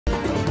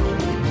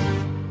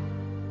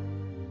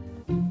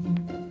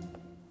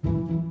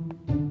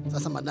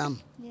Sasa madam.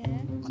 Yeah.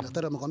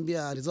 Madaktari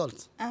wamekwambia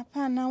results?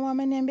 Hapana,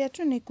 wameniambia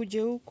tu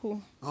nikuje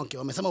huku. Okay,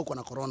 wamesema uko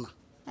na corona.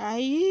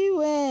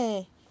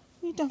 Aiwe.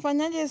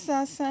 Nitafanyaje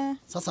sasa?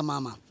 Sasa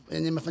mama,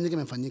 yenye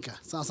imefanyika.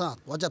 Sasa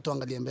wacha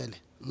tuangalie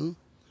mbele.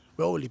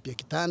 Wewe ulipia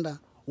kitanda,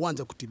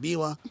 uanze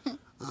kutibiwa.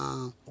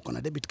 Uko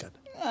na debit card?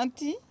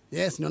 Ati?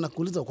 Yes, niona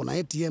kuuliza uko na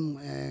ATM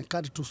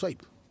card to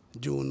swipe.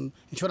 June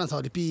insurance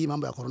hawalipi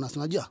mambo ya corona,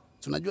 unajua?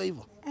 Unajua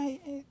hivyo?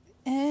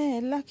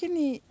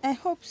 Lakini I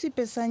hope si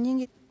pesa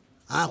nyingi.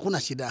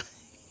 Hakuna shida.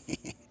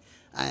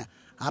 Haya,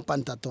 hapa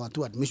nitatoa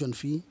tu admission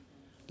fee,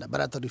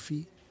 laboratory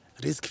fee,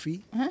 risk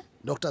fee,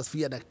 doctor's fee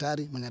ya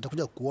daktari mwenye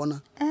atakuja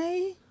kukuona.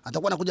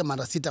 Atakuwa anakuja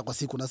mara 6 kwa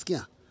siku,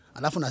 unasikia?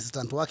 Alafu na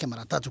assistant wake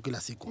mara 3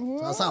 kila siku.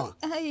 Sawa sawa?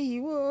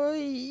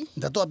 Woi.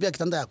 Nitatoa pia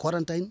kitanda ya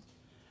quarantine,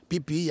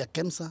 PPE ya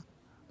KEMSA,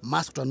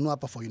 mask tutanunua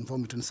hapa for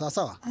uniformity. Sawa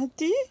sawa?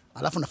 Ati?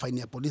 Alafu na fine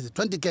ya polisi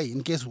 20k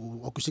in case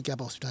wakushike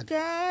hapa hospitali.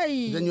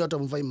 Kai. Then you watu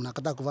mvai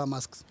mnakataa kuvaa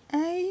masks.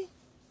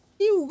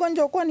 Hii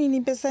ugonjwa kwa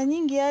nini pesa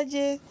nyingi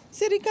aje?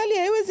 Serikali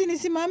haiwezi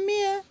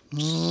nisimamia.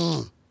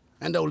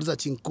 Enda uliza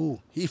Chinku.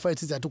 Hii fight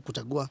sisi hatu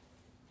kuchagua.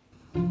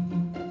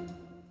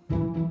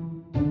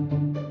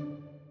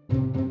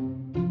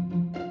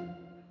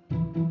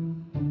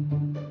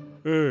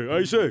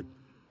 I say,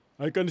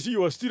 I can see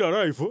you are still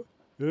alive.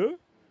 Yeah?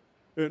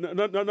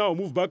 Now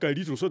move back a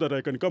little so that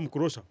I can come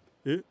closer.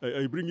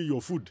 I bring you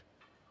your food.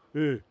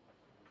 Yeah,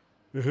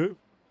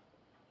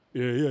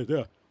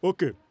 there.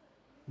 Okay.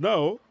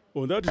 Now,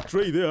 on that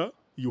tray there,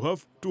 you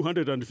have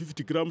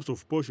 250 grams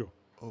of posho.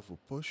 Of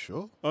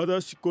posho?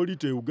 Others call it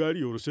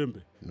ugali or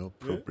sembe. No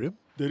problem.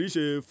 There is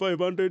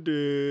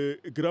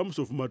 500 grams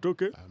of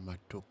matoke.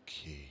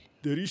 Matoke.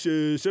 There is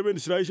 7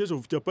 slices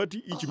of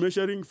chapati, each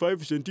measuring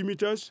 5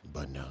 centimeters.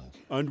 Banang.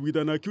 And with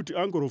an acute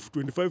angle of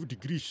 25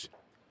 degrees.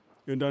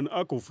 And an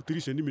arc of 3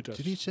 centimeters.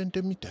 3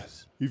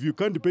 centimeters? If you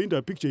can't paint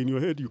a picture in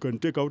your head, you can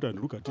take out and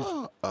look at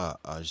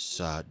it.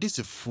 Sir, this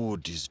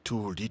food is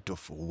too little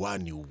for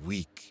 1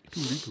 week.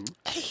 Too little?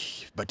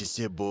 But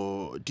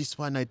Sebo, this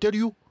one, I tell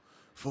you,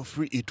 for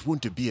free, it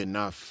won't be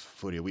enough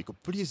for a week.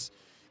 Please,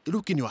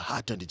 look in your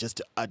heart and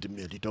just add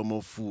me a little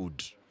more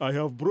food. I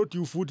have brought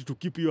you food to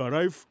keep you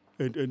alive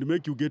and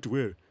make you get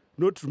well.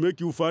 Not to make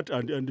you fat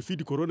and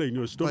feed corona in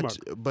your stomach.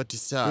 But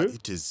sir,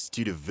 it is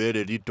still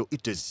very little.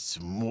 It is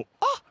small.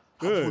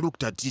 I've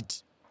looked at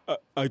it.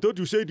 I thought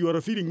you said you are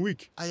feeling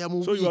weak. I am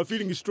weak. So you are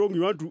feeling strong,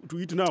 you want to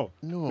eat now?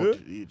 No.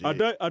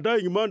 A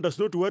dying man does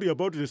not worry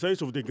about the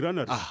size of the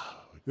granary.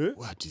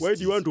 What is Why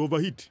do you want to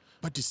overheat?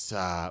 But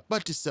sir,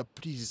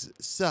 please,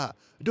 sir,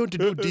 don't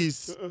do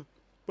this.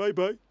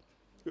 Bye-bye.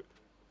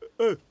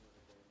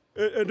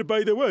 And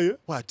by the way...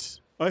 What?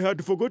 I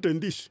had forgotten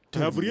this. I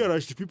have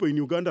realized people in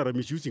Uganda are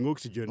misusing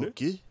oxygen.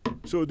 Okay.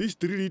 So these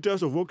 3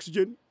 liters of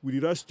oxygen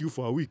will last you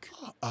for a week.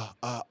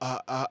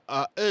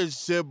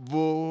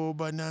 Sebo,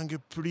 Banange,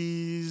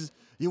 please.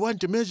 You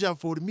want to measure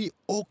for me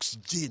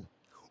oxygen?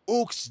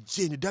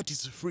 Oxygen, that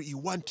is free. You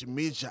want to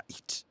measure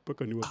it?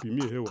 Paka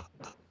niwapimie hewa.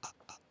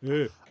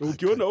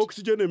 Ukiona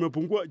oxygen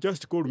imepungua,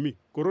 just call me.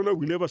 Corona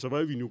will never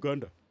survive in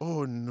Uganda.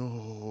 Oh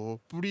no,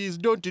 please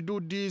don't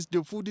do this.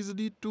 The food is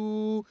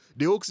little.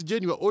 The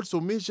oxygen you are also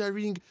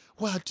measuring.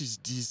 What is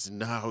this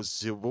now,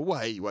 Sebo?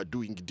 Why you are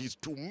doing this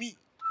to me?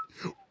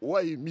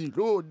 Why me,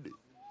 Lord?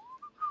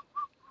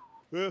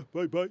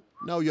 Bye-bye.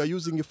 Now you are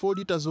using 4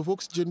 liters of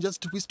oxygen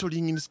just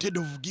whistling instead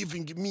of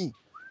giving me.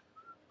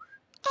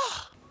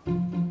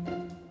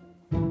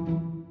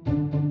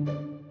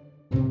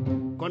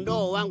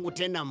 Kondoo wangu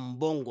tena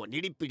mbongo,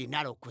 nilipi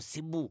linalo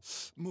kusibu?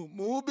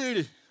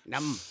 Mhubiri.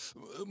 Naam.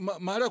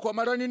 Mara kwa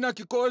mara nina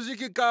kikozi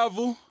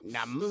kikavu.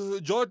 Naam.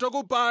 Joto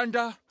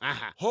kupanda.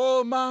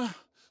 Homa,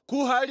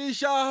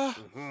 kuharisha,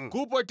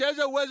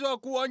 kupoteza uwezo wa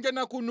kuonja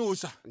na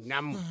kunusa.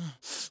 Naam.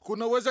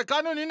 Kuna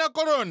uwezekano nina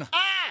corona.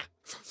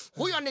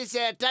 Huyo ni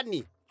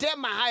shetani.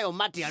 Tema hayo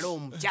mati ya roho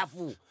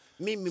mchafu.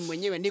 Mimi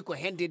mwenyewe niko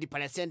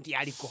 100%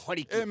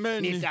 alcoholic.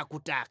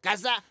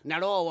 Nitakutakaza na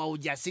roho wa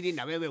ujasiri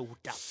na wewe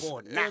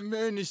utapona.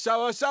 Amen.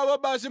 Sawa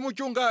basi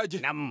mchungaji.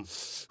 Naam.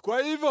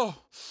 Kwa hivyo,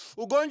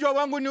 ugonjwa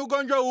wangu ni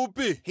ugonjwa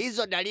upi?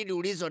 Hizo dalili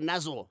ulizo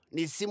nazo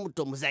ni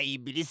symptoms za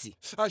ibilisi.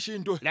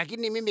 Ashindwe.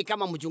 Lakini mimi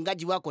kama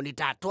mchungaji wako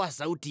nitatoa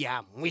sauti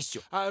ya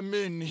mwisho.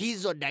 Amen.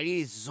 Hizo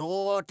dalili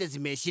zote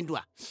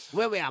zimeshindwa.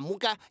 Wewe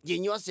amuka,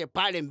 jinyoshe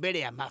pale mbele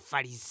ya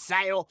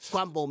mafarisayo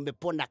kwamba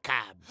umepona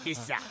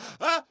kabisa.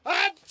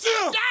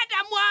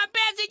 Dada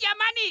muombezi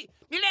jamani,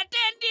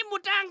 niletee ndimu,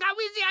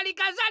 tangawizi,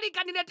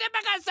 halikadhalika niletee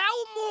mpaka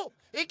saumu.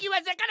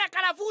 Ikiwezekana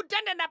karafuu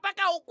tende na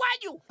paka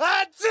ukwaju.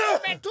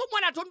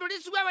 Umetumwa na Tundu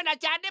Lissu wewe na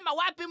Chadema.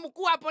 Wapi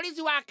mkuu wa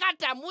polisi wa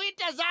kata?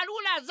 Muite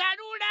Zarura,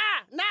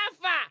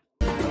 nafa.